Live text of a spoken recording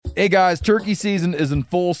Hey guys, turkey season is in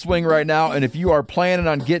full swing right now, and if you are planning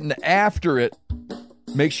on getting after it,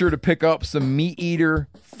 make sure to pick up some Meat Eater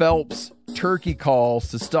Phelps turkey calls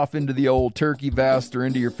to stuff into the old turkey vest or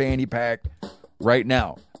into your fanny pack right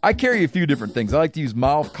now. I carry a few different things. I like to use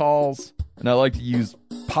mouth calls, and I like to use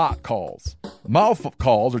pot calls. Mouth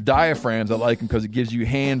calls or diaphragms, I like them because it gives you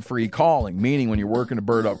hand-free calling, meaning when you're working a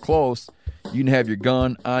bird up close, you can have your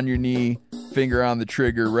gun on your knee, finger on the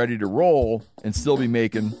trigger, ready to roll, and still be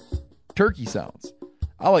making turkey sounds.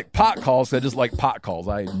 I like pot calls because I just like pot calls.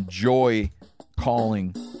 I enjoy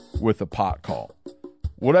calling with a pot call.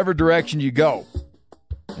 Whatever direction you go,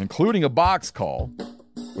 including a box call,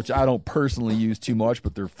 which I don't personally use too much,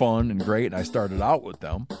 but they're fun and great, and I started out with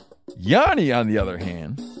them. Yanni, on the other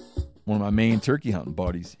hand, one of my main turkey hunting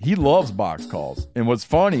buddies, he loves box calls. And what's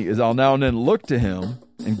funny is I'll now and then look to him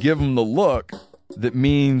and give him the look that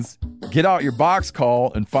means get out your box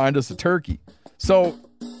call and find us a turkey. So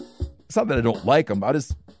it's not that I don't like him. I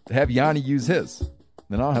just have Yanni use his.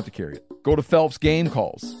 Then I don't have to carry it. Go to Phelps Game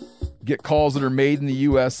Calls. Get calls that are made in the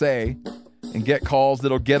USA and get calls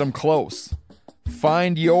that'll get them close.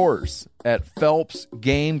 Find yours at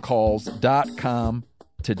phelpsgamecalls.com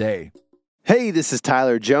today. Hey, this is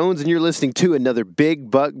Tyler Jones, and you're listening to another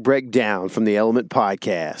Big Buck Breakdown from the Element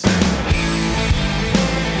Podcast.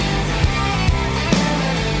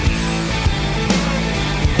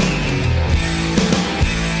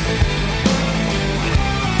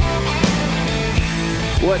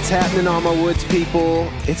 What's happening, all my woods people?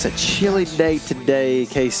 It's a chilly day today,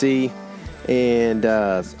 KC. And,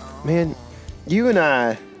 man, you and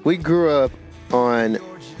I, we grew up on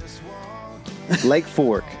Lake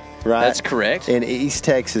Fork, right? That's correct. In East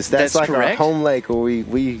Texas. That's like correct. Our home lake where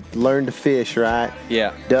we learned to fish, right?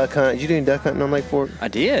 Yeah. Duck hunt. Did you do any duck hunting on Lake Fork? I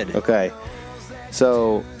did. Okay.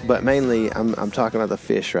 So, but mainly I'm talking about the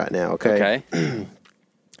fish right now, okay? Okay.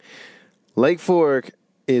 Lake Fork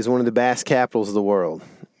is one of the bass capitals of the world.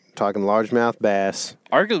 Talking largemouth bass.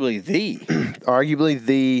 Arguably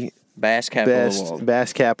the Bass capital of the world.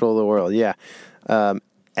 Bass capital of the world, yeah.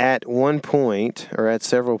 At one point, or at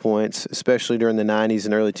several points, especially during the 90s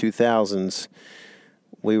and early 2000s,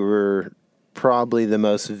 we were probably the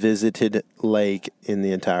most visited lake in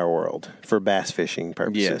the entire world for bass fishing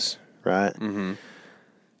purposes. Yes. Right? Mm-hmm.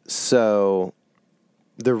 So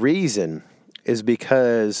the reason is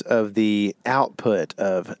because of the output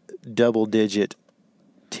of double-digit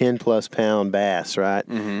 10-plus pound bass, right?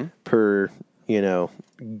 Mm-hmm. Per, I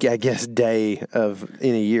guess, day of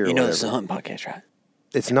in a year. It's a hunting podcast, right?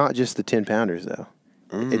 It's not just the 10-pounders, though.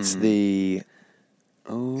 It's the...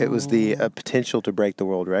 It was the potential to break the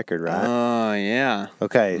world record, right? Oh, yeah.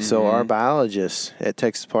 Okay, so our biologists at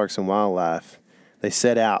Texas Parks and Wildlife, they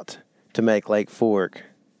set out to make Lake Fork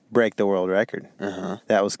break the world record. Uh-huh.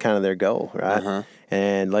 That was kind of their goal, right? Uh-huh.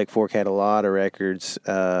 And Lake Fork had a lot of records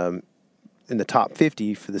in the top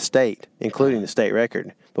 50 for the state, including the state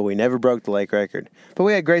record. But we never broke the lake record. But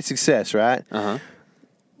we had great success, right? Uh-huh.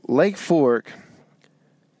 Lake Fork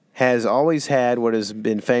has always had what has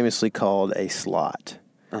been famously called a slot.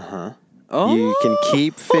 Uh-huh. Oh. You can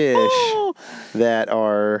keep fish that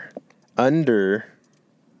are under,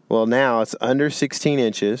 well, now it's under 16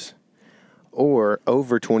 inches or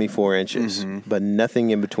over 24 inches, but nothing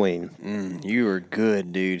in between. You are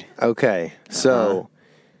good, dude. Okay, so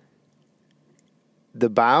the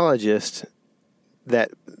biologists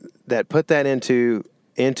that put that into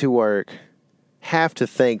work have to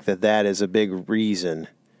think that is a big reason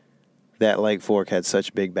that Lake Fork had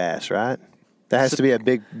such big bass, right? That has to be a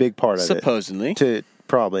big part of supposedly. it. Supposedly,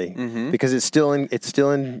 probably, because it's still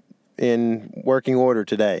in working order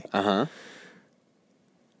today.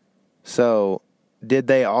 So, did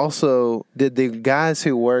the guys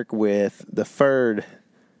who work with the furred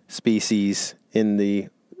species in the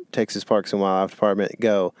Texas Parks and Wildlife Department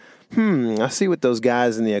go, I see what those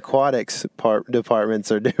guys in the aquatics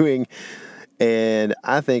departments are doing, and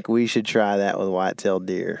I think we should try that with white-tailed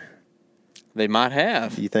deer? They might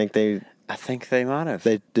have. You think I think they might have.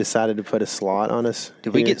 They decided to put a slot on us?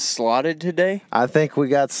 Did we get slotted today? I think we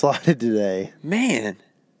got slotted today. Man.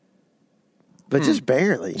 But just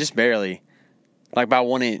barely. Just barely. Like by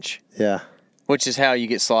 1 inch. Yeah. Which is how you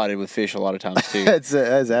get slotted with fish a lot of times, too. That's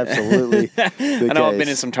absolutely the I know case. I've been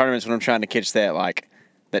in some tournaments when I'm trying to catch that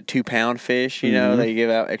 2-pound fish, they give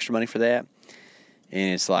out extra money for that.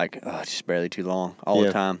 And it's just barely too long all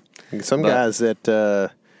the time. Some guys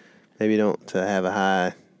that maybe don't have a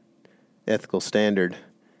high ethical standard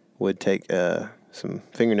would take some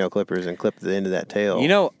fingernail clippers and clip the end of that tail.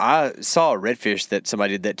 I saw a redfish that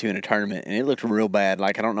somebody did that to in a tournament, and it looked real bad.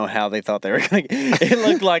 I don't know how they thought they were going to... It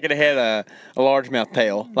looked like it had a largemouth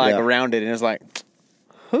tail, around it, and it was like,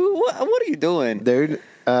 What are you doing? Dude,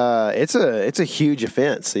 it's a huge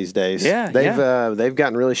offense these days. Yeah, they've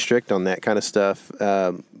gotten really strict on that kind of stuff.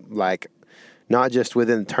 Like not just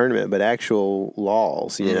within the tournament, but actual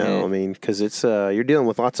laws. You know, I mean, because it's you're dealing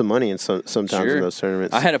with lots of money in sometimes in those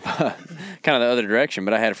tournaments. I had a kind of the other direction,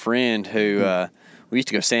 but I had a friend who we used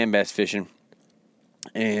to go sand bass fishing,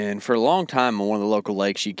 and for a long time on one of the local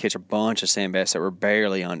lakes, you'd catch a bunch of sand bass that were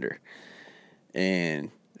barely under, and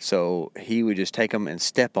so he would just take them and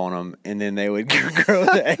step on them, and then they would grow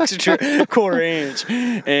the extra quarter inch,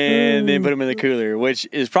 and then put them in the cooler, which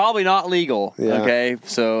is probably not legal. Yeah. Okay,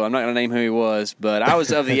 so I'm not going to name who he was, but I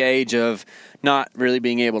was of the age of not really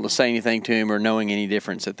being able to say anything to him or knowing any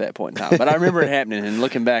difference at that point in time. But I remember it happening, and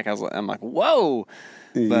looking back, I'm like, whoa.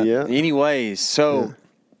 But anyways, so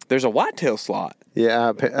there's a whitetail slot.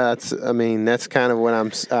 Yeah, that's kind of what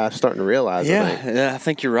I'm starting to realize. Yeah, I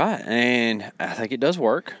think you're right, and I think it does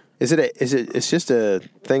work. It's just a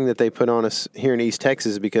thing that they put on us here in East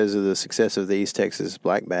Texas because of the success of the East Texas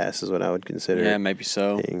black bass is what I would consider. Yeah, maybe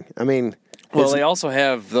so. I mean, well, they also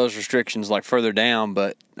have those restrictions like further down,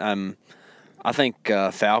 but I think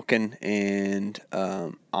Falcon and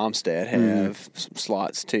Amstead have some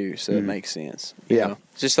slots too, so it makes sense. You know?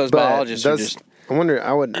 Just those biologists are just. I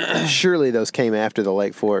wonder. Surely those came after the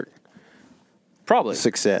Lake Fork probably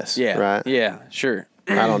success. Yeah, right. Yeah, sure.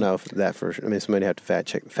 I don't know if that for. I mean, somebody have to fact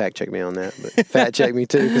check me on that, but fact check me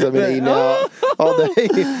too because I've been eating out all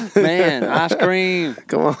day. Man, ice cream.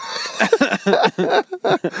 Come on.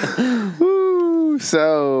 Woo.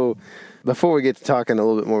 So, before we get to talking a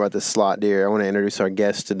little bit more about the slot deer, I want to introduce our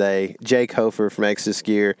guest today, Jake Hofer from Exodus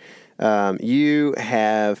Gear. You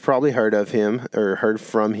have probably heard of him or heard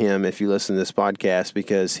from him if you listen to this podcast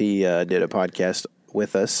because he did a podcast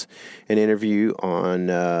with us, an interview on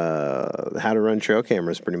how to run trail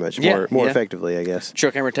cameras pretty much more effectively, I guess.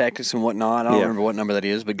 Trail camera tactics and whatnot. I don't remember what number that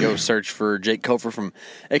is, but go search for Jake Hofer from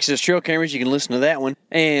Exodus Trail Cameras. You can listen to that one.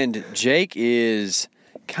 And Jake is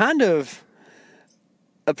kind of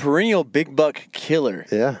a perennial big buck killer.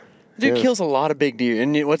 Yeah. Dude kills a lot of big deer.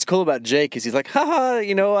 And what's cool about Jake is he's like, haha, I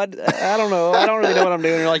don't know. I don't really know what I'm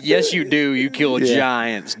doing. And you're like, yes, you do. You kill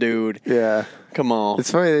giants, dude. Yeah. Come on. It's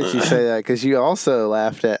funny that you say that because you also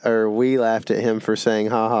we laughed at him for saying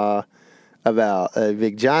haha about a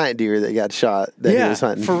big giant deer that got shot that he was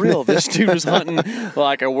hunting. For real. This dude was hunting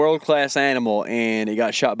like a world-class animal, and he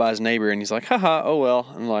got shot by his neighbor, and he's like, haha, oh well.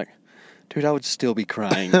 I'm like, dude, I would still be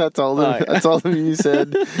crying. That's all of you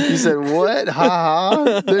said. You said, what?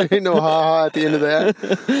 Ha-ha? There ain't no ha-ha at the end of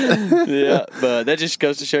that. Yeah, but that just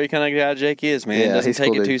goes to show you kind of how Jake is, man. Yeah, Doesn't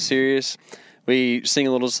take cool, it too serious. We sing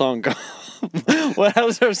a little song called... How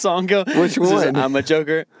does our song go? Which one? I'm a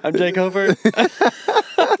joker. I'm Jake Hofer.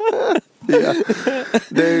 Yeah.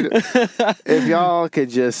 Dude, if y'all could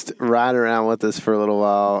just ride around with us for a little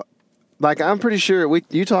while... Like, I'm pretty sure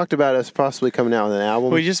you talked about us possibly coming out with an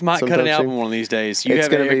album. We just might cut an album one of these days. It's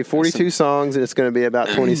going to be 42 songs, and it's going to be about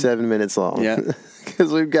 27 minutes long. Yeah.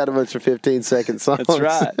 Because we've got a bunch of 15-second songs. That's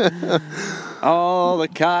right. All the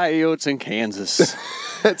coyotes in Kansas.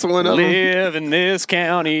 That's one of them. Live in this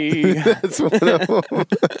county. That's one of them.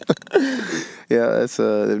 Yeah, it's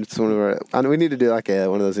one of our. We need to do like one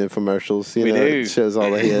of those infomercials. You know, do. It shows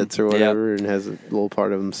all the hits or whatever, and has a little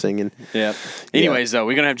part of them singing. Yeah. Anyways, though,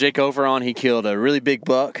 we're gonna have Jake Hofer on. He killed a really big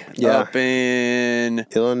buck up in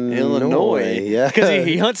Illinois. Yeah, because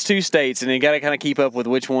he hunts 2 states, and you got to kind of keep up with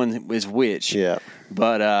which one is which. Yeah.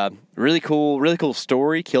 But really cool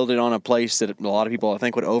story. Killed it on a place that a lot of people I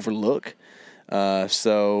think would overlook.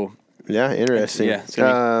 So yeah, interesting.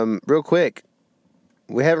 Real quick,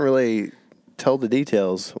 we haven't really told the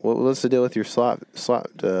details. What's the deal with your slot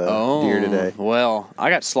deer today? Well, I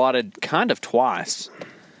got slotted kind of twice.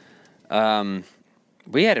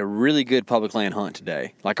 We had a really good public land hunt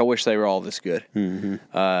today. Like, I wish they were all this good.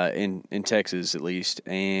 Mm-hmm. In Texas at least,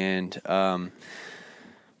 and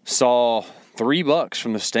saw 3 bucks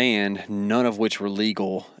from the stand, none of which were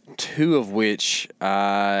legal. 2 of which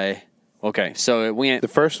Okay, so it went. The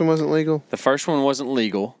first one wasn't legal? The first one wasn't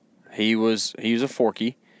legal. He was a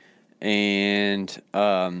forky, and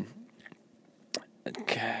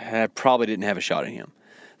probably didn't have a shot at him.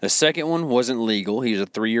 The second one wasn't legal. He was a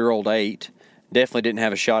 3-year-old 8. Definitely didn't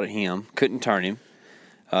have a shot at him. Couldn't turn him.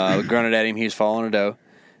 We grunted at him. He was following a doe.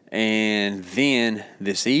 And then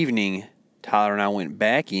this evening, Tyler and I went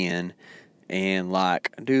back in. And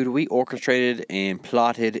dude, we orchestrated and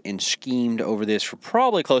plotted and schemed over this for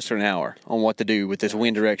probably close to an hour on what to do with this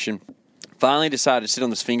wind direction. Finally decided to sit on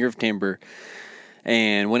this finger of timber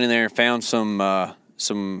and went in there and found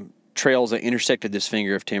some trails that intersected this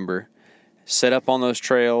finger of timber. Set up on those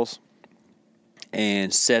trails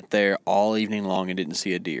and sat there all evening long and didn't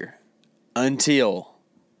see a deer until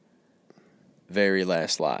very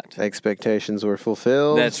last light. Expectations were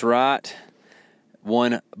fulfilled. That's right.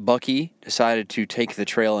 One bucky decided to take the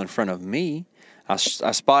trail in front of me. I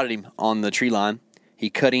spotted him on the tree line. He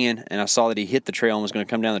cut in, and I saw that he hit the trail and was going to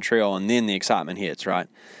come down the trail, and then the excitement hits, right?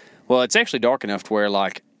 Well, it's actually dark enough to where,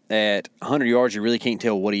 like, at 100 yards, you really can't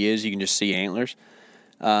tell what he is. You can just see antlers.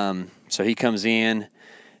 So he comes in,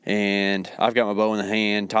 and I've got my bow in the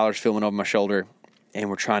hand. Tyler's filming over my shoulder, and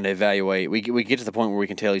we're trying to evaluate. We get to the point where we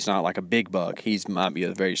can tell he's not like a big buck. He might be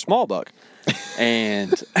a very small buck.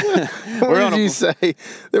 And what did you say?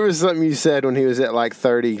 There was something you said when he was at like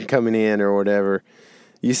 30 coming in or whatever.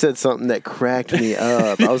 You said something that cracked me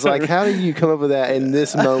up. I was like, how do you come up with that in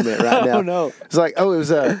this moment right now? I don't know. It's like, it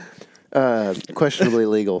was questionably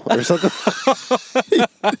legal or something.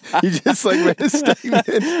 You just like made a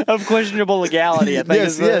statement of questionable legality, I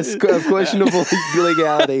think. Yes, of questionable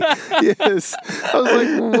legality. Yes. I was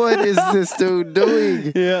like, what is this dude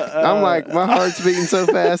doing? Yeah. I'm like, my heart's beating so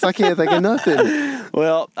fast, I can't think of nothing.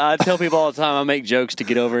 Well, I tell people all the time I make jokes to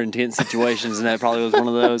get over intense situations, and that probably was one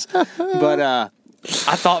of those. But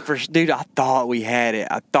I thought we had it.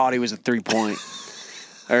 I thought he was a 3-point.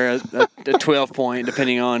 Or a 12-point,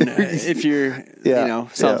 depending on if you're,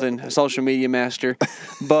 a social media master.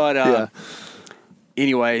 But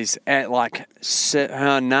anyways, at like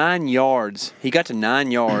 9 yards, he got to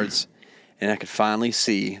 9 yards, and I could finally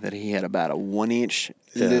see that he had about a 1-inch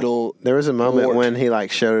little. There was a moment wart. when he like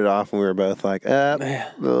showed it off, and we were both like,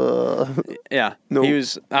 Yeah. Nope.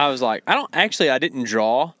 I was like, I didn't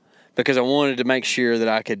draw because I wanted to make sure that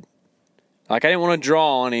I could. Like, I didn't want to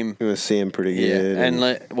draw on him. You was seeing pretty good. I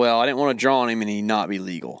didn't want to draw on him and he not be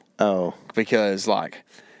legal. Oh. Because, like,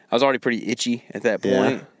 I was already pretty itchy at that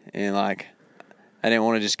point. And, like, I didn't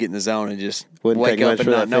want to just get in the zone and just wake up and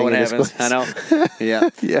not know what happens. I know.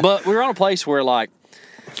 Yeah. But we were on a place where, like,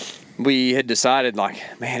 we had decided, like,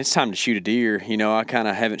 man, it's time to shoot a deer. You know, I kind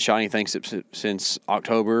of haven't shot anything since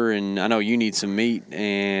October, and I know you need some meat,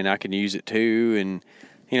 and I can use it too, and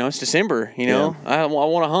it's December. I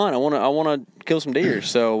want to hunt. I want to kill some deer.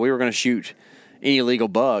 So we were going to shoot any legal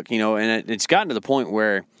buck. And it's gotten to the point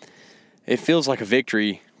where it feels like a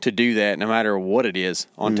victory to do that, no matter what it is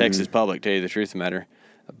on Texas Public. To tell you the truth of the matter,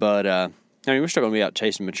 but we're still going to be out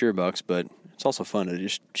chasing mature bucks, but it's also fun to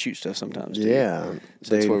just shoot stuff sometimes. Too. Yeah,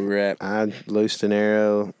 so that's where we're at. I loosed an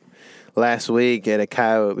arrow last week at a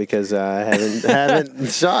coyote because I haven't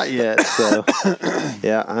shot yet. So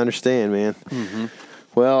yeah, I understand, man. Mm-hmm.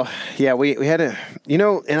 Well, yeah, we had a,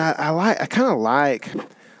 and I kind of like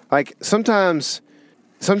sometimes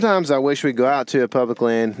I wish we'd go out to a public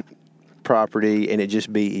land property and it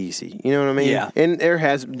just be easy. You know what I mean? Yeah. And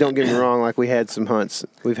don't get me wrong, like we've had some hunts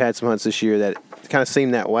this year that kind of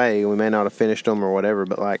seemed that way. We may not have finished them or whatever,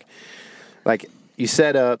 but like you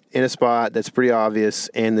set up in a spot that's pretty obvious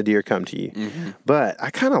and the deer come to you. Mm-hmm. But I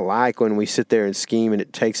kind of like when we sit there and scheme and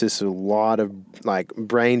it takes us a lot of like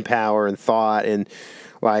brain power and thought and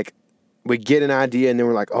like we get an idea and then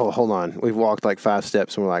we're like, oh, hold on. We've walked like 5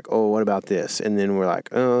 steps and we're like, oh, what about this? And then we're like,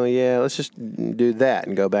 oh, yeah, let's just do that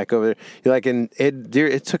and go back over there. You're like, and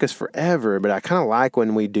it took us forever, but I kind of like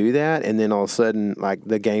when we do that and then all of a sudden like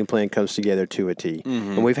the game plan comes together to a T.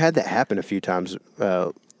 Mm-hmm. And we've had that happen a few times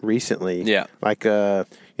recently. Yeah. Like, on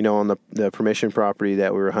the permission property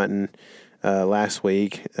that we were hunting last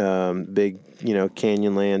week, big,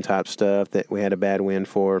 canyon land type stuff that we had a bad wind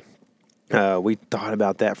for. We thought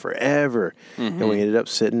about that forever, and we ended up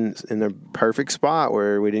sitting in the perfect spot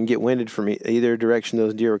where we didn't get winded from either direction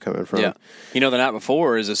those deer were coming from. Yeah. The night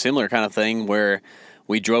before is a similar kind of thing where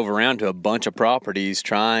we drove around to a bunch of properties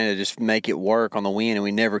trying to just make it work on the wind, and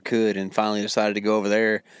we never could, and finally decided to go over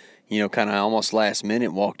there, kind of almost last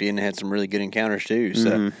minute, walked in and had some really good encounters too.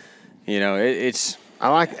 So, it's...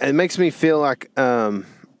 it makes me feel like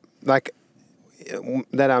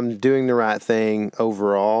that I'm doing the right thing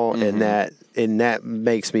overall, and that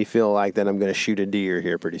makes me feel like that I'm going to shoot a deer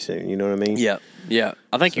here pretty soon. You know what I mean? Yeah.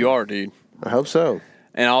 I think you are, dude. I hope so.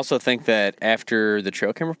 And I also think that after the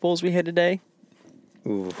trail camera pulls we had today,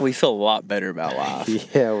 we feel a lot better about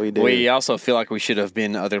life. Yeah, we do. We also feel like we should have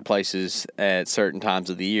been other places at certain times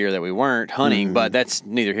of the year that we weren't hunting, but that's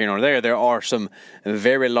neither here nor there. There are some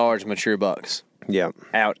very large mature bucks. Yeah,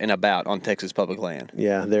 out and about on Texas public land.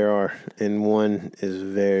 Yeah, there are, and one is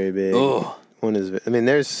very big. Oh, one is. I mean,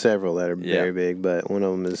 there's several that are very big, but one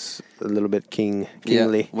of them is a little bit kingly.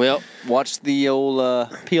 Yeah. Well, watch the old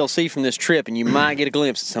PLC from this trip, and you might get a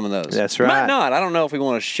glimpse at some of those. That's right. Might not. I don't know if we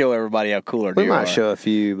want to show everybody how cool our deer are. We might show a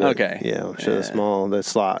few. But okay. Yeah, we'll show the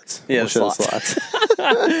slots. Yeah, we'll show the slots. All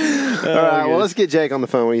right. Well, let's get Jake on the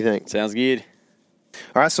phone. What do you think? Sounds good.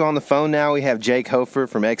 All right, so on the phone now we have Jake Hofer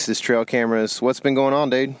from Exodus Trail Cameras. What's been going on,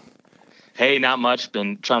 dude? Hey, not much.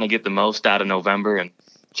 Been trying to get the most out of November and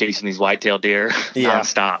chasing these whitetail deer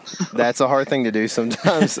nonstop. That's a hard thing to do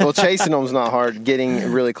sometimes. Well, chasing them's not hard.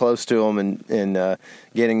 Getting really close to them and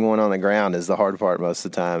getting one on the ground is the hard part most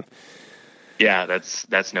of the time. Yeah,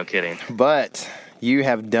 that's no kidding. But you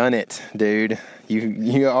have done it, dude.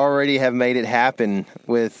 You already have made it happen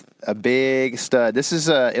with a big stud. This is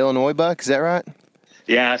a Illinois buck, is that right?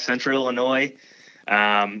 Yeah, Central Illinois,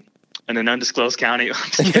 in an undisclosed county.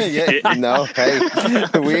 Yeah, no, hey,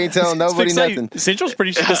 we ain't telling nobody nothing. Central's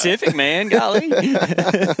pretty specific, man. Golly.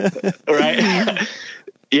 Right.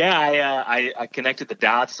 Yeah, I connected the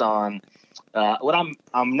dots on what I'm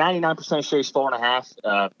 99% sure is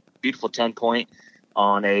 4.5. Beautiful 10-point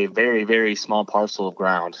on a very, very small parcel of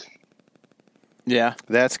ground. Yeah,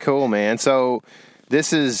 that's cool, man. So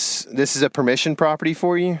this is a permission property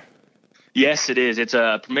for you? Yes, it is. It's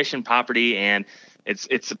a permission property, and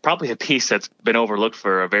it's probably a piece that's been overlooked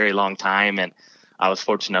for a very long time. And I was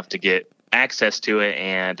fortunate enough to get access to it,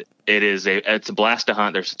 and it's a blast to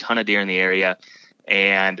hunt. There's a ton of deer in the area,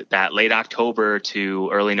 and that late October to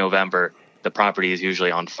early November, the property is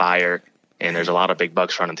usually on fire, and there's a lot of big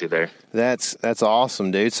bucks running through there. That's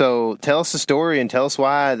awesome, dude. So tell us the story and tell us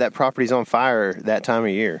why that property's on fire that time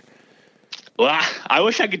of year. Well, I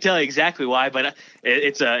wish I could tell you exactly why, but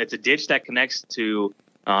it's a ditch that connects to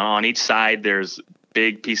on each side. There's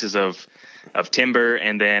big pieces of timber,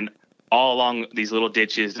 and then all along these little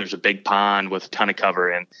ditches, there's a big pond with a ton of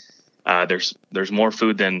cover, and there's more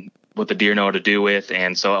food than what the deer know what to do with,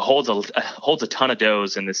 and so it holds a ton of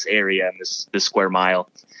does in this area, in this square mile.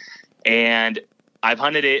 And I've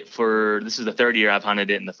hunted it this is the third year I've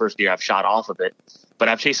hunted it, and the first year I've shot off of it, but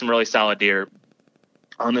I've chased some really solid deer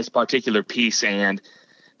on this particular piece. And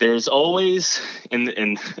there's always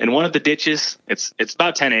in one of the ditches, it's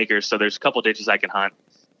about 10 acres. So there's a couple ditches I can hunt.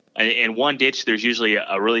 In one ditch, there's usually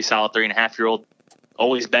a really solid 3.5-year-old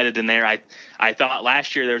always bedded in there. I thought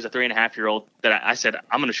last year there was a 3.5-year-old that I said,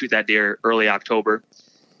 I'm going to shoot that deer early October.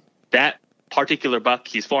 That particular buck,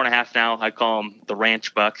 he's 4.5 now. I call him the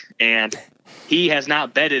ranch buck, and he has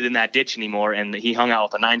not bedded in that ditch anymore. And he hung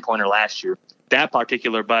out with a 9-pointer last year. That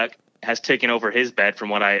particular buck has taken over his bed, from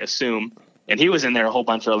what I assume, and he was in there a whole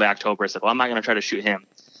bunch early October. I said, well, I'm not going to try to shoot him.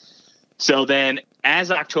 So then as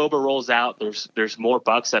October rolls out, there's more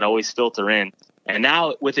bucks that always filter in. And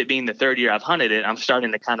now with it being the third year I've hunted it, I'm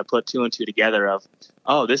starting to kind of put two and two together of,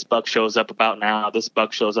 oh, this buck shows up about now, this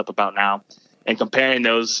buck shows up about now, and comparing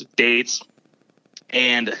those dates.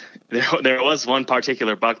 And there was one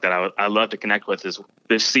particular buck that I love to connect with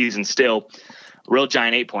this season still, real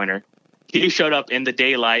giant 8-pointer. He showed up in the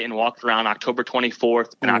daylight and walked around October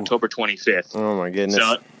 24th and October 25th. Oh, my goodness.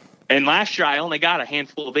 And last year I only got a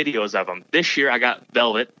handful of videos of him. This year I got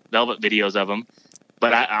velvet videos of him.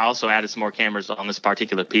 But I also added some more cameras on this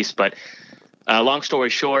particular piece. But long story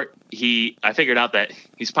short, I figured out that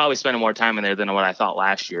he's probably spending more time in there than what I thought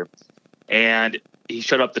last year. And he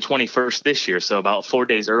showed up the 21st this year, so about 4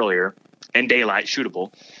 days earlier, in daylight,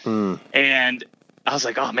 shootable. And I was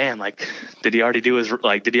like, oh man, like, did he already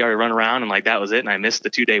run around and that was it? And I missed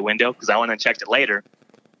the 2-day window because I went and checked it later.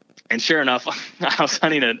 And sure enough, I was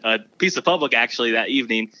hunting a piece of public actually that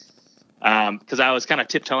evening because I was kind of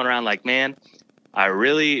tiptoeing around like, man, I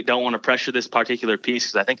really don't want to pressure this particular piece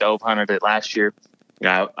because I think I hunted it last year.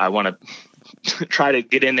 I want to try to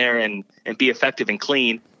get in there and be effective and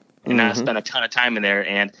clean and not spend a ton of time in there.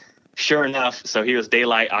 And sure enough, so he was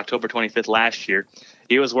daylight October 25th last year.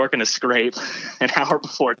 He was working a scrape an hour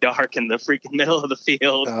before dark in the freaking middle of the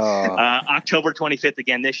field. October 25th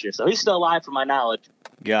again this year. So he's still alive from my knowledge.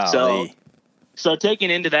 Golly. So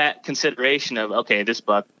taking into that consideration of, okay, this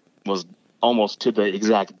buck was almost to the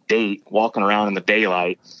exact date walking around in the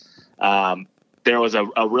daylight. There was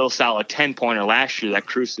a real solid 10-pointer last year that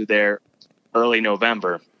cruised through there early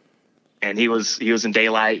November. And he was in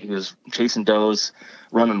daylight. He was chasing does,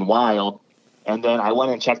 running wild. And then I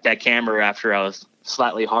went and checked that camera after I was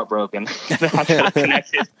slightly heartbroken. I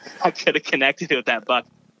could have connected with that buck.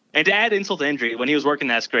 And to add insult to injury, when he was working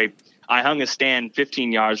that scrape, I hung a stand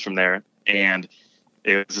 15 yards from there, and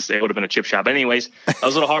it would have been a chip shot. But anyways, I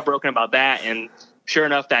was a little heartbroken about that. And sure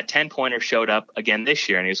enough, that 10-pointer showed up again this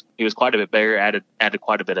year, and he was quite a bit bigger, added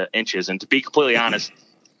quite a bit of inches. And to be completely honest,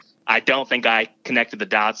 I don't think I connected the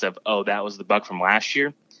dots of, oh, that was the buck from last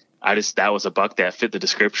year. That was a buck that fit the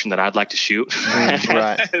description that I'd like to shoot at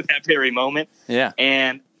that very moment. Yeah.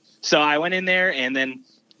 And so I went in there, and then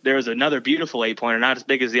there was another beautiful 8-pointer, not as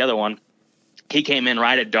big as the other one. He came in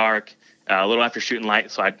right at dark, a little after shooting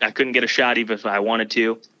light, so I couldn't get a shot even if I wanted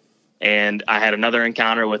to. And I had another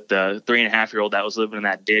encounter with the 3.5-year-old that was living in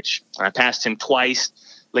that ditch. And I passed him twice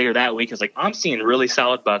later that week. I was like, I'm seeing really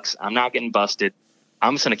solid bucks. I'm not getting busted.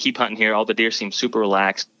 I'm just going to keep hunting here. All the deer seem super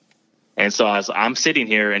relaxed. And so I'm sitting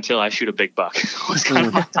here until I shoot a big buck. It was kind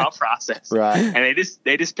of my thought process. Right. And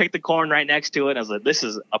they just picked the corn right next to it. I was like, this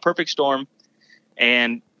is a perfect storm.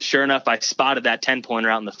 And sure enough, I spotted that 10-pointer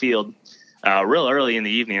out in the field real early in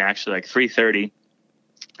the evening, actually, like 3:30.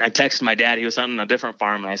 I texted my dad. He was hunting a different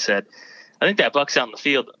farm, and I said, I think that buck's out in the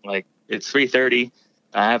field. Like, it's 3:30.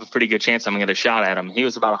 I have a pretty good chance I'm going to get a shot at him. He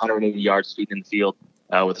was about 180 yards feeding in the field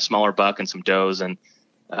with a smaller buck and some does. And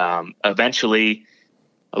eventually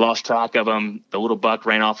I lost track of him. The little buck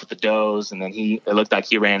ran off with the does, and then it looked like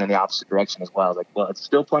he ran in the opposite direction as well. I was like, well, it's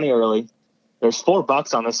still plenty early. There's 4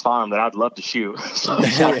 bucks on this farm that I'd love to shoot. So,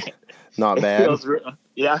 Not bad.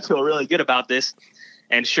 I feel really good about this.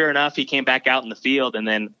 And sure enough, he came back out in the field, and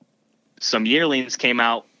then some yearlings came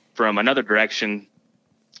out from another direction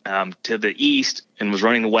to the east and was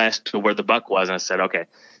running west to where the buck was. And I said, okay,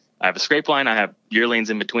 I have a scrape line. I have yearlings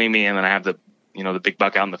in between me, and then I have the big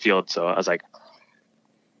buck out in the field. So I was like,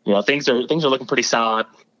 things are looking pretty solid.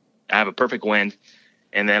 I have a perfect wind.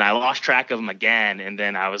 And then I lost track of them again. And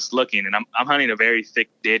then I was looking, and I'm hunting a very thick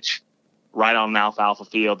ditch right on an alfalfa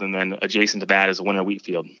field. And then adjacent to that is a winter wheat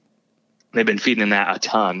field. They've been feeding in that a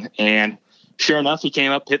ton. And sure enough, he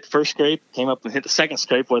came up, hit the first scrape, came up and hit the second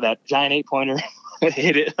scrape where that giant 8-pointer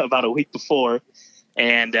hit it about a week before.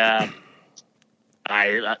 And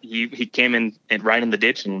he came in and right in the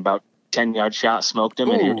ditch, and about 10-yard shot smoked him.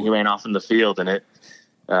 Ooh. And he ran off in the field. And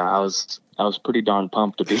I was pretty darn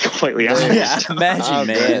pumped, to be completely honest. Yeah, imagine,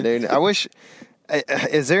 man. Dude. I wish.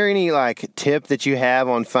 Is there any tip that you have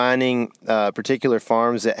on finding particular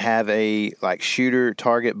farms that have a shooter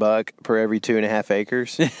target buck per every 2.5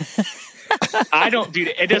 acres? I don't, dude.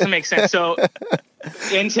 It doesn't make sense. So,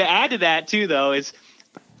 and to add to that too, though, is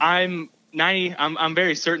I'm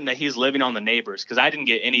very certain that he's living on the neighbors, because I didn't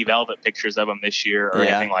get any velvet pictures of him this year or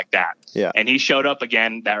anything like that. Yeah. And he showed up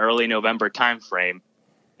again that early November time frame,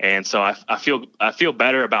 and so I feel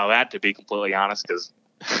better about that, to be completely honest, because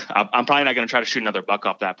I'm probably not going to try to shoot another buck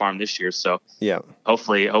off that farm this year. So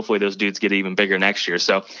hopefully those dudes get even bigger next year.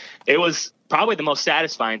 So it was probably the most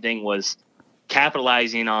satisfying thing was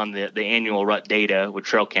capitalizing on the annual rut data with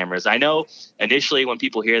trail cameras. I know initially when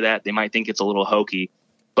people hear that, they might think it's a little hokey,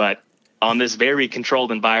 but on this very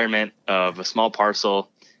controlled environment of a small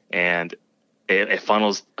parcel, and it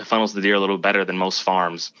funnels the deer a little better than most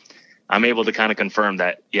farms, I'm able to kind of confirm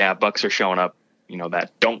that, bucks are showing up,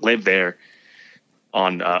 that don't live there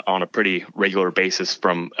on a pretty regular basis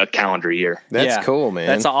from a calendar year. That's cool, man.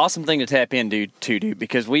 That's an awesome thing to tap into too, dude,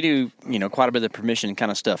 because we do, quite a bit of permission kind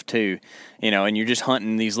of stuff too, and you're just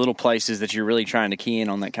hunting these little places that you're really trying to key in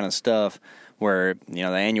on that kind of stuff where, the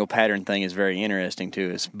annual pattern thing is very interesting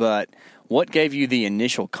to us. But what gave you the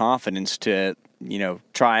initial confidence to,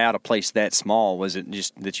 try out a place that small? Was it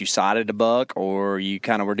just that you sighted a buck, or you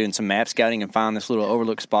kind of were doing some map scouting and found this little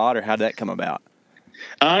overlooked spot, or how did that come about?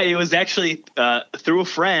 It was actually through a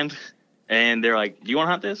friend, and they're like, "Do you want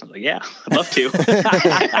to hunt this?" I was like, "Yeah, I'd love to."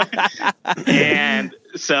 And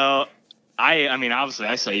so I mean, obviously,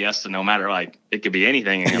 I say yes to no matter, it could be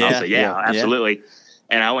anything, and I'll say, "Yeah, absolutely." Yeah.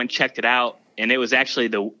 And I went and checked it out, and it was actually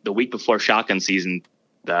the week before shotgun season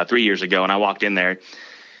 3 years ago, and I walked in there,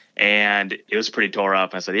 and it was pretty tore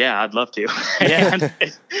up. I said, "Yeah, I'd love to."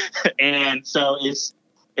 and so it's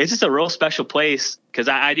just a real special place, because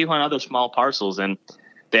I do hunt other small parcels, and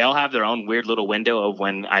they all have their own weird little window of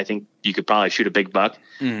when I think you could probably shoot a big buck.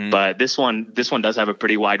 Mm-hmm. But this one does have a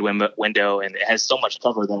pretty wide window, and it has so much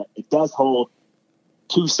cover that it does hold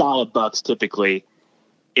 2 solid bucks typically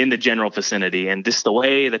in the general vicinity. And just the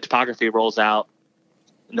way the topography rolls out,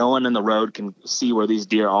 no one in the road can see where these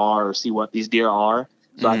deer are or see what these deer are.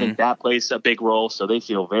 So I think that plays a big role. So they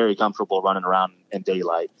feel very comfortable running around in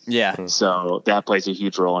daylight. Yeah. So that plays a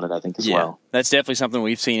huge role in it, I think, as well. That's definitely something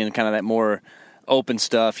we've seen in kind of that more open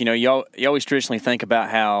stuff. You always traditionally think about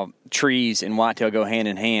how trees and whitetail go hand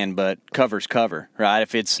in hand, but cover's cover, right?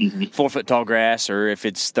 If it's 4-foot tall grass or if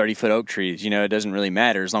it's 30-foot oak trees, it doesn't really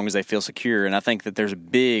matter as long as they feel secure. And I think that there's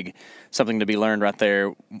something to be learned right there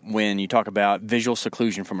when you talk about visual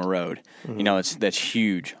seclusion from a road. That's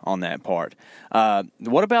huge on that part.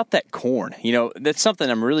 What about that corn? That's something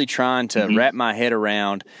I'm really trying to wrap my head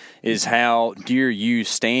around, is how deer use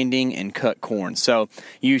standing and cut corn. So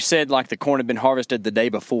you said the corn had been harvested the day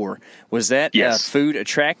before. Was that a food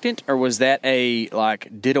attractant, or was that a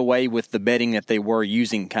did away with the bedding that they were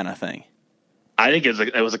using kind of thing? I think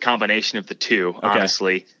it was a combination of the two,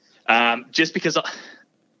 honestly. Just because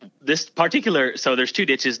this particular, so there's 2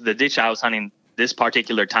 ditches. The ditch I was hunting this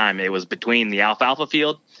particular time, it was between the alfalfa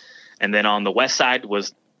field, and then on the west side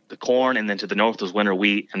was the corn, and then to the north was winter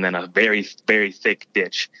wheat, and then a very, very thick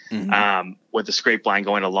ditch with the scrape line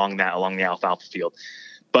going along the alfalfa field.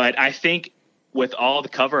 But I think with all the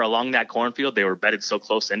cover along that cornfield, they were bedded so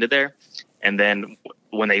close into there. And then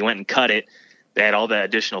when they went and cut it, they had all the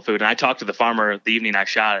additional food. And I talked to the farmer the evening I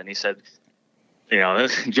shot it, and he said,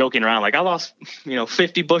 joking around, like, I lost,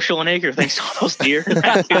 50 bushel an acre thanks to all those deer.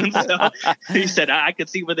 So he said, I could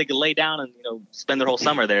see where they could lay down and, spend their whole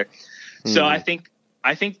summer there. So I think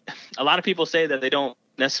a lot of people say that they don't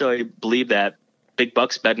necessarily believe that big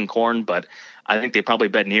bucks bed in corn, but I think they probably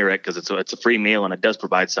bed near it because it's a free meal and it does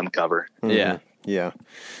provide some cover. Yeah. Yeah.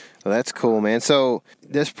 Well, that's cool, man. So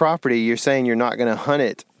this property, you're saying you're not going to hunt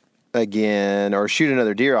it again or shoot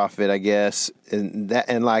another deer off of it, I guess.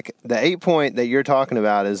 And like the 8-point that you're talking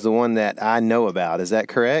about is the one that I know about. Is that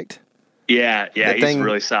correct? Yeah. He's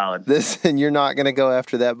really solid. And you're not going to go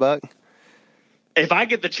after that buck? If I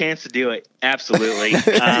get the chance to do it, absolutely.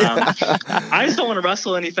 I just don't want to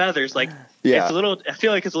rustle any feathers. Like, yeah. I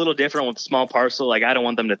feel like it's a little different with a small parcel. Like, I don't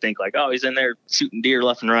want them to think like, oh, he's in there shooting deer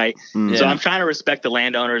left and right. Yeah. So I'm trying to respect the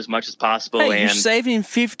landowner as much as possible. Hey, you're saving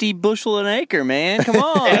 50 bushel an acre, man. Come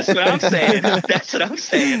on. That's what I'm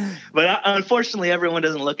saying. But unfortunately, everyone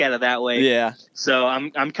doesn't look at it that way. Yeah. So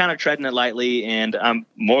I'm kind of treading it lightly, and I'm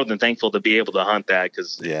more than thankful to be able to hunt that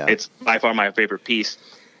because it's by far my favorite piece.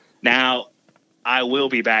 Now, I will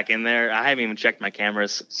be back in there. I haven't even checked my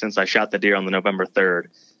cameras since I shot the deer on the November 3rd.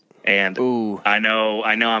 And I know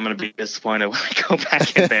I'm going to be disappointed when I go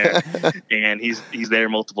back in there. And he's there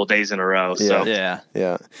multiple days in a row. So yeah.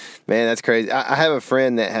 Man, that's crazy. I have a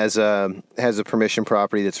friend that has a permission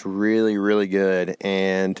property that's really, really good.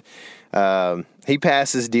 And he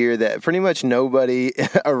passes deer that pretty much nobody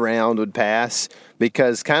around would pass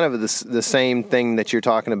because kind of the same thing that you're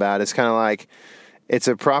talking about. It's kind of like, it's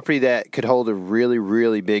a property that could hold a really,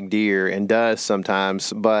 really big deer and does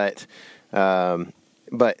sometimes, but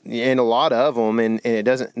in a lot of them, and it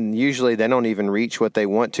doesn't. Usually, they don't even reach what they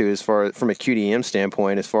want to as far from a QDM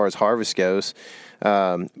standpoint as far as harvest goes.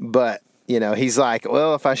 But he's like,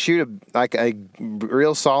 well, if I shoot a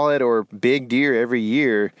real solid or big deer every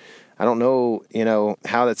year, I don't know,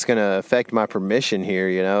 how that's going to affect my permission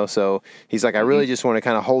here, So he's like, I really just want to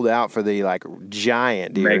kind of hold out for the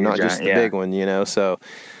giant deer, just the big one, So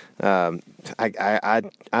I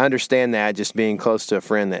understand that just being close to a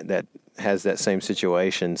friend that has that same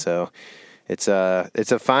situation. So it's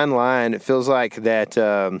a fine line. It feels like that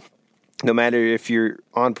no matter if you're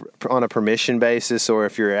on a permission basis or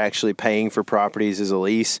if you're actually paying for properties as a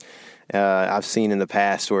lease. I've seen in the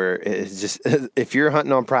past where it's just if you're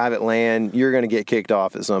hunting on private land, you're going to get kicked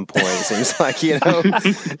off at some point. It seems like it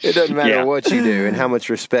doesn't matter what you do and how much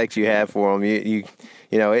respect you have for them. It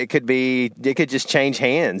could just change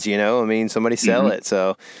hands. Somebody sell it.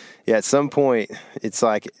 So at some point, it's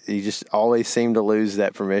like you just always seem to lose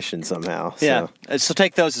that permission somehow. Yeah. So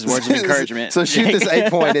take those as words of encouragement. So shoot this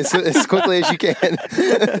 8-point as quickly as you can.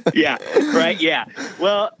 Yeah. Right. Yeah.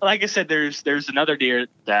 Well, like I said, there's another deer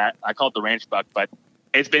that I called the ranch buck, but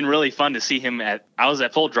it's been really fun to see him I was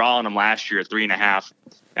at full draw on him last year at 3.5.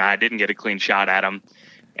 And I didn't get a clean shot at him.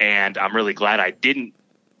 And I'm really glad I didn't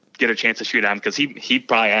get a chance to shoot at him because he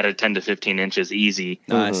probably added 10 to 15 inches easy.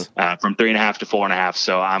 Nice. From 3.5 to 4.5.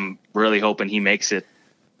 So I'm really hoping he makes it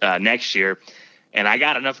next year. And I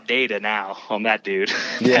got enough data now on that dude.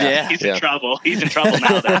 Yeah. He's in trouble. He's in trouble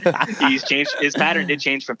now that he's changed. His pattern did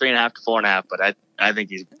change from 3.5 to 4.5, but I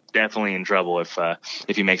think he's definitely in trouble if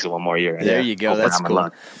he makes it one more year. There you go. That's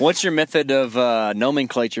cool. What's your method of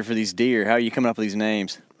nomenclature for these deer? How are you coming up with these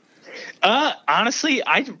names? Honestly,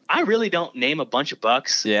 I really don't name a bunch of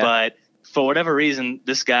bucks, but for whatever reason,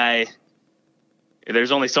 this guy,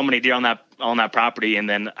 there's only so many deer on that property. And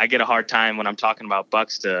then I get a hard time when I'm talking about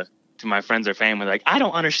bucks to my friends or family. Like, I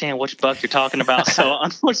don't understand which buck you're talking about. So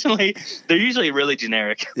unfortunately, they're usually really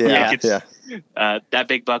generic. That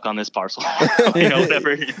big buck on this parcel, whatever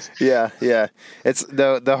it is. Yeah. It's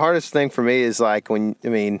the hardest thing for me is like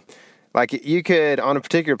like you could, on a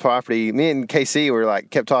particular property, me and KC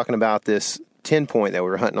kept talking about this 10-point that we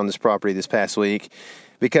were hunting on this property this past week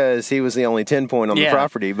because he was the only 10-point on the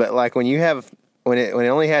property. But when it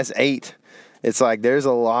only has 8, it's like there's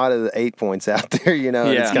a lot of the 8 points out there, And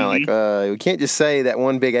it's kind of we can't just say that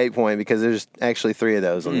one big 8-point because there's actually 3 of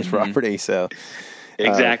those on this property. So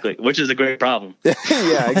exactly, which is a great problem.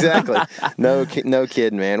 Yeah, exactly. No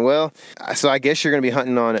kidding, man. Well, so I guess you're going to be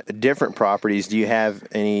hunting on different properties. Do you have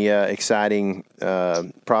any exciting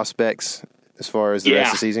prospects as far as the rest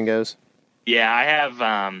of the season goes? Yeah, I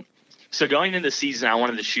have. So going into the season, I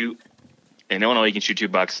wanted to shoot in Illinois you can shoot 2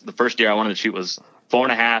 bucks. The first deer I wanted to shoot was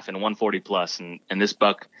 4.5 and 140 plus, and this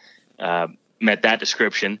buck met that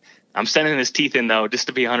description. I'm sending his teeth in though, just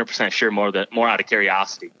to be 100% sure, more out of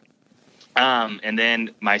curiosity. And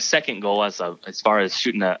then my second goal, as far as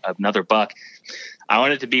shooting another buck, I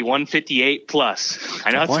want it to be 158 plus.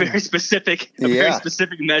 I know it's very specific, very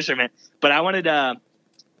specific measurement, but I wanted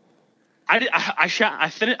I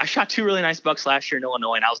shot 2 really nice bucks last year in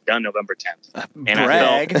Illinois, and I was done November 10th. And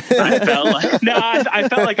brag. I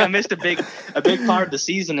felt like I missed a big part of the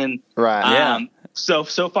season, and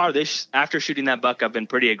So far after shooting that buck, I've been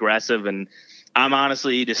pretty aggressive, and I'm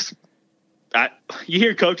honestly just. You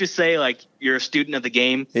hear coaches say, like, you're a student of the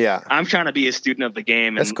game. Yeah. I'm trying to be a student of the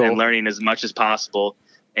game and learning as much as possible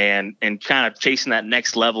and kind of chasing that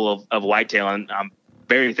next level of whitetail. And I'm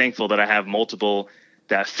very thankful that I have multiple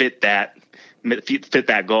that fit that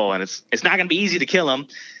goal. And it's not going to be easy to kill them,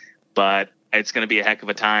 but it's going to be a heck of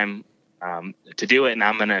a time to do it, and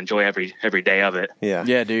I'm going to enjoy every day of it. Yeah,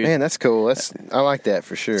 dude. Man, that's cool. I like that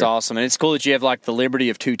for sure. It's awesome, and it's cool that you have like the liberty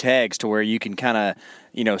of 2 tags to where you can kind of,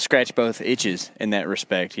 scratch both itches in that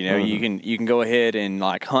respect. You can go ahead and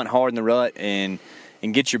like hunt hard in the rut and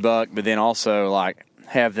get your buck, but then also like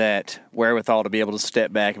have that wherewithal to be able to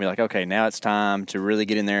step back and be like, okay, now it's time to really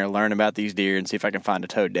get in there, learn about these deer, and see if I can find a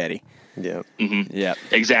toad daddy. Yeah, yeah,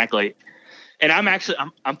 exactly. And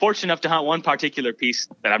I'm fortunate enough to hunt one particular piece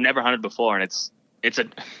that I've never hunted before, and it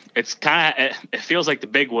feels like the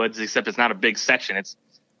big woods, except it's not a big section.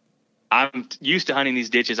 I'm used to hunting these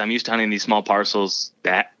ditches. I'm used to hunting these small parcels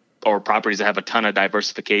or properties that have a ton of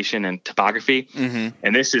diversification and topography. Mm-hmm.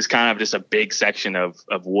 And this is kind of just a big section of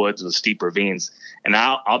woods with steep ravines. And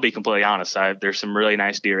I'll be completely honest. There's some really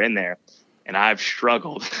nice deer in there, and I've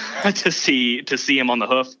struggled to see them on the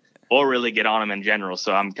hoof or really get on them in general.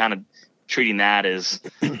 So I'm kind of treating that as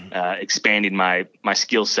expanding my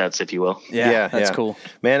skill sets, if you will. Yeah, that's cool.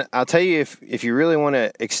 Man, I'll tell you, if you really want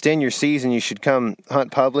to extend your season, you should come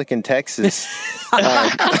hunt public in Texas.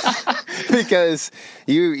 Because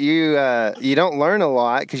you don't learn a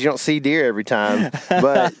lot because you don't see deer every time,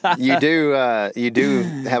 but you do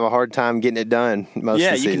have a hard time getting it done most of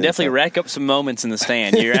the season. You can definitely rack up some moments in the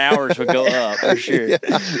stand. Your hours would go up for sure.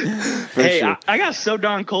 Yeah, I got so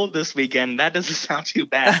darn cold this weekend. That doesn't sound too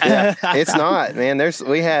bad. Yeah, it's not, man.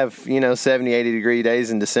 We have 70, 80 degree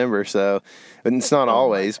days in December, so it's not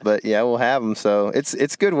always, but yeah, we'll have them. So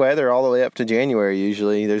it's good weather all the way up to January.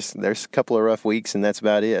 Usually, there's a couple of rough weeks, and that's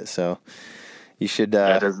about it. So you should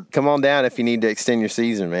come on down if you need to extend your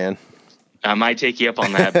season, man. I might take you up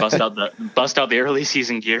on that. Bust out the early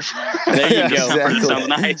season gear. There you go. Exactly. Sounds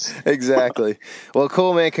nice. Exactly. Well,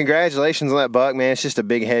 cool, man. Congratulations on that buck, man. It's just a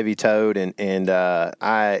big, heavy toad, and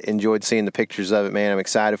I enjoyed seeing the pictures of it, man. I'm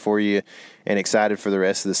excited for you and excited for the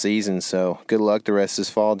rest of the season. So good luck the rest of this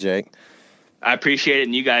fall, Jake. I appreciate it,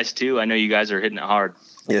 and you guys too. I know you guys are hitting it hard.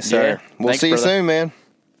 Yes, sir. Yeah. We'll Thanks, see you brother. soon, man.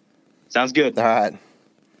 Sounds good. All right.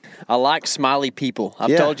 I like smiley people.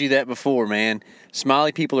 I've told you that before, man.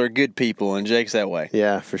 Smiley people are good people, and Jake's that way.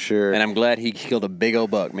 Yeah, for sure. And I'm glad he killed a big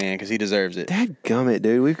old buck, man, because he deserves it. Dadgummit,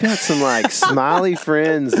 dude. We've got some, smiley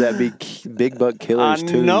friends that be big buck killers,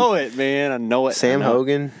 too. I know it, man. I know it. Sam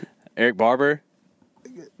Hogan. Eric Barber.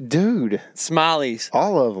 Dude. Smileys.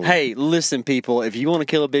 All of them. Hey, listen, people. If you want to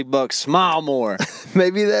kill a big buck, smile more.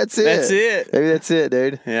 Maybe that's it. That's it. Maybe that's it,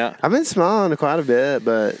 dude. Yeah. I've been smiling quite a bit,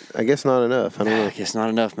 but I guess not enough. I don't know. I guess not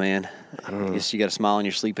enough, man. I don't know. I guess you got to smile in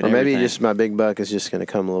your sleep and or maybe everything. just my big buck is just going to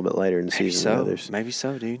come a little bit later in the season than others. Maybe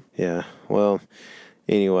so, dude. Yeah. Well,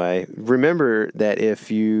 anyway, remember that if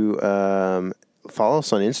you follow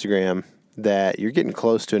us on Instagram, that you're getting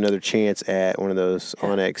close to another chance at one of those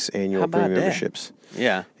Onyx annual premium memberships.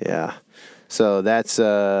 Yeah. Yeah. So that's,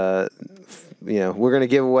 we're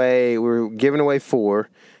giving away 4,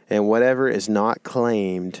 and whatever is not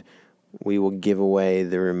claimed, we will give away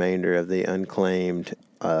the remainder of the unclaimed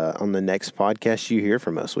on the next podcast you hear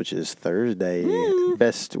from us, which is Thursday.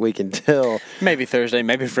 Best we can tell. Maybe Thursday,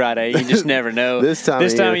 maybe Friday. You just never know. This time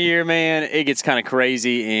of year, man, it gets kind of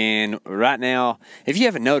crazy. And right now, if you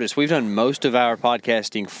haven't noticed, we've done most of our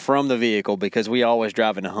podcasting from the vehicle because we always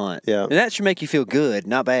drive in to hunt. Yeah. And that should make you feel good,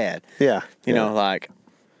 not bad. Yeah. You know,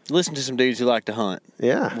 listen to some dudes who like to hunt.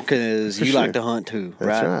 Yeah. Because you like to hunt too,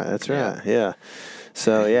 right? That's right. Yeah.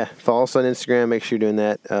 So, follow us on Instagram. Make sure you're doing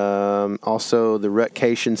that. Also, the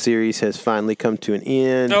Rutcation series has finally come to an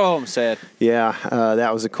end. Oh, I'm sad. Yeah,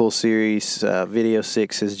 that was a cool series. Video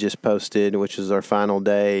 6 is just posted, which is our final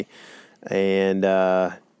day. And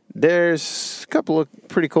there's a couple of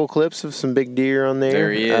pretty cool clips of some big deer on there.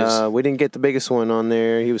 There he is. We didn't get the biggest one on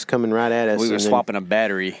there. He was coming right at us. We were swapping a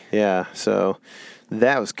battery. Yeah, so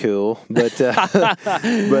That was cool, but the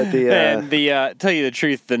tell you the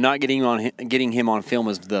truth, the not getting him on film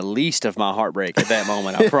was the least of my heartbreak at that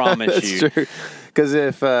moment. I promise that's you. true. Because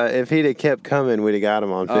if he'd have kept coming, we'd have got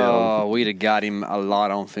him on film. Oh, we'd have got him a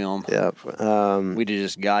lot on film. Yep. We'd have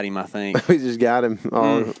just got him, I think. We just got him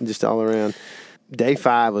just all around. Day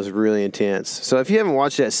 5 was really intense. So if you haven't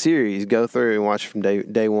watched that series, go through and watch from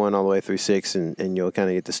day 1 all the way through 6, and you'll kind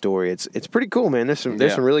of get the story. It's pretty cool, man. There's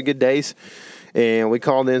some really good days, and we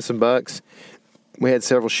called in some bucks. We had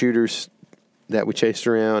several shooters that we chased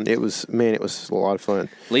around. It was a lot of fun.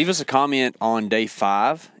 Leave us a comment on day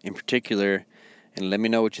 5 in particular, and let me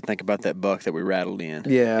know what you think about that buck that we rattled in.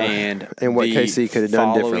 Yeah, and what KC could have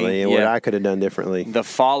done differently, and what I could have done differently. The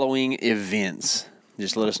following events.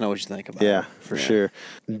 Just let us know what you think about it. Yeah, for sure.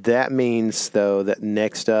 That means, though, that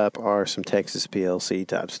next up are some Texas PLC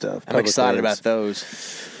type stuff. I'm excited about those.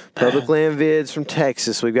 Public land vids from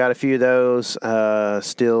Texas. We've got a few of those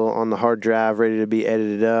still on the hard drive, ready to be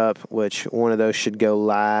edited up, which one of those should go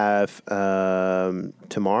live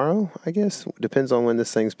tomorrow, I guess. Depends on when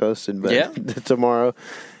this thing's posted, but tomorrow.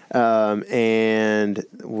 And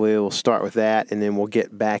we'll start with that, and then we'll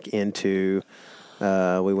get back into...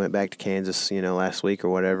 we went back to Kansas, last week or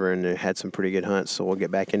whatever, and had some pretty good hunts, so we'll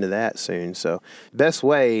get back into that soon. So best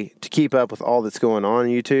way to keep up with all that's going on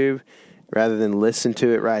YouTube, rather than listen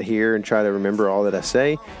to it right here and try to remember all that I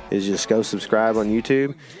say, is just go subscribe on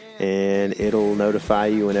YouTube, and it'll notify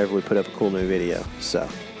you whenever we put up a cool new video. So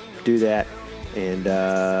do that. And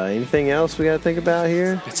anything else we got to think about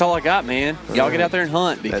here? That's all I got, man. Y'all get out there and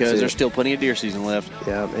hunt, because there's still plenty of deer season left.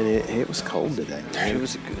 Yeah, and it was cold today, man. It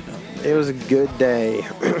was a good one. It was a good day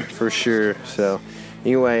for sure. So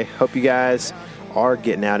anyway, hope you guys are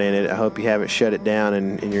getting out in it. I hope you haven't shut it down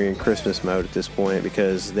and you're in Christmas mode at this point,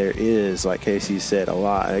 because there is, like Casey said, a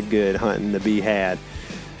lot of good hunting to be had.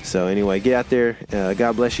 So anyway, get out there.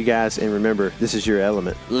 God bless you guys. And remember, this is your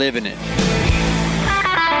element. Living it.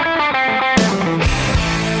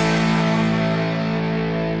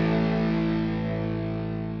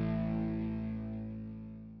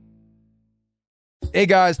 Hey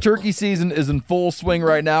guys, turkey season is in full swing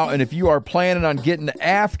right now, and if you are planning on getting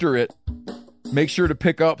after it, make sure to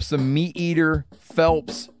pick up some Meat Eater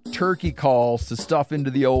Phelps turkey calls to stuff into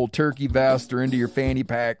the old turkey vest or into your fanny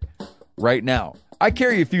pack right now. I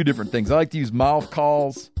carry a few different things. I like to use mouth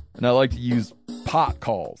calls, and I like to use pot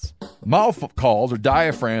calls. Mouth calls or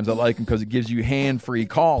diaphragms, I like them because it gives you hand-free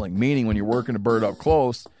calling, meaning when you're working a bird up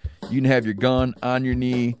close, you can have your gun on your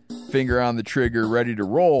knee, finger on the trigger, ready to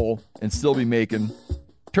roll, and still be making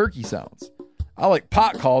turkey sounds. I like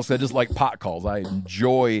pot calls because I just like pot calls. I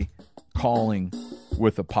enjoy calling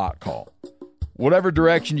with a pot call. Whatever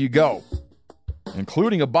direction you go,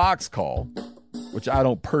 including a box call, which I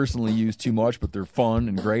don't personally use too much, but they're fun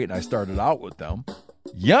and great, and I started out with them.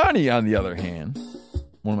 Yanni, on the other hand,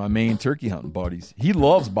 one of my main turkey hunting buddies, he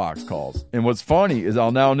loves box calls. And what's funny is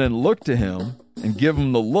I'll now and then look to him and give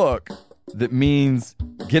him the look that means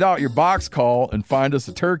get out your box call and find us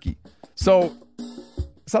a turkey. So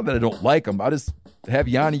it's not that I don't like them. I just have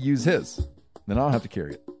Yanni use his. Then I don't have to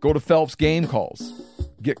carry it. Go to Phelps Game Calls.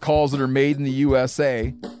 Get calls that are made in the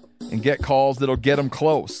USA and get calls that'll get them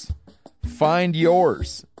close. Find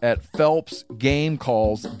yours at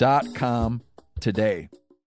phelpsgamecalls.com today.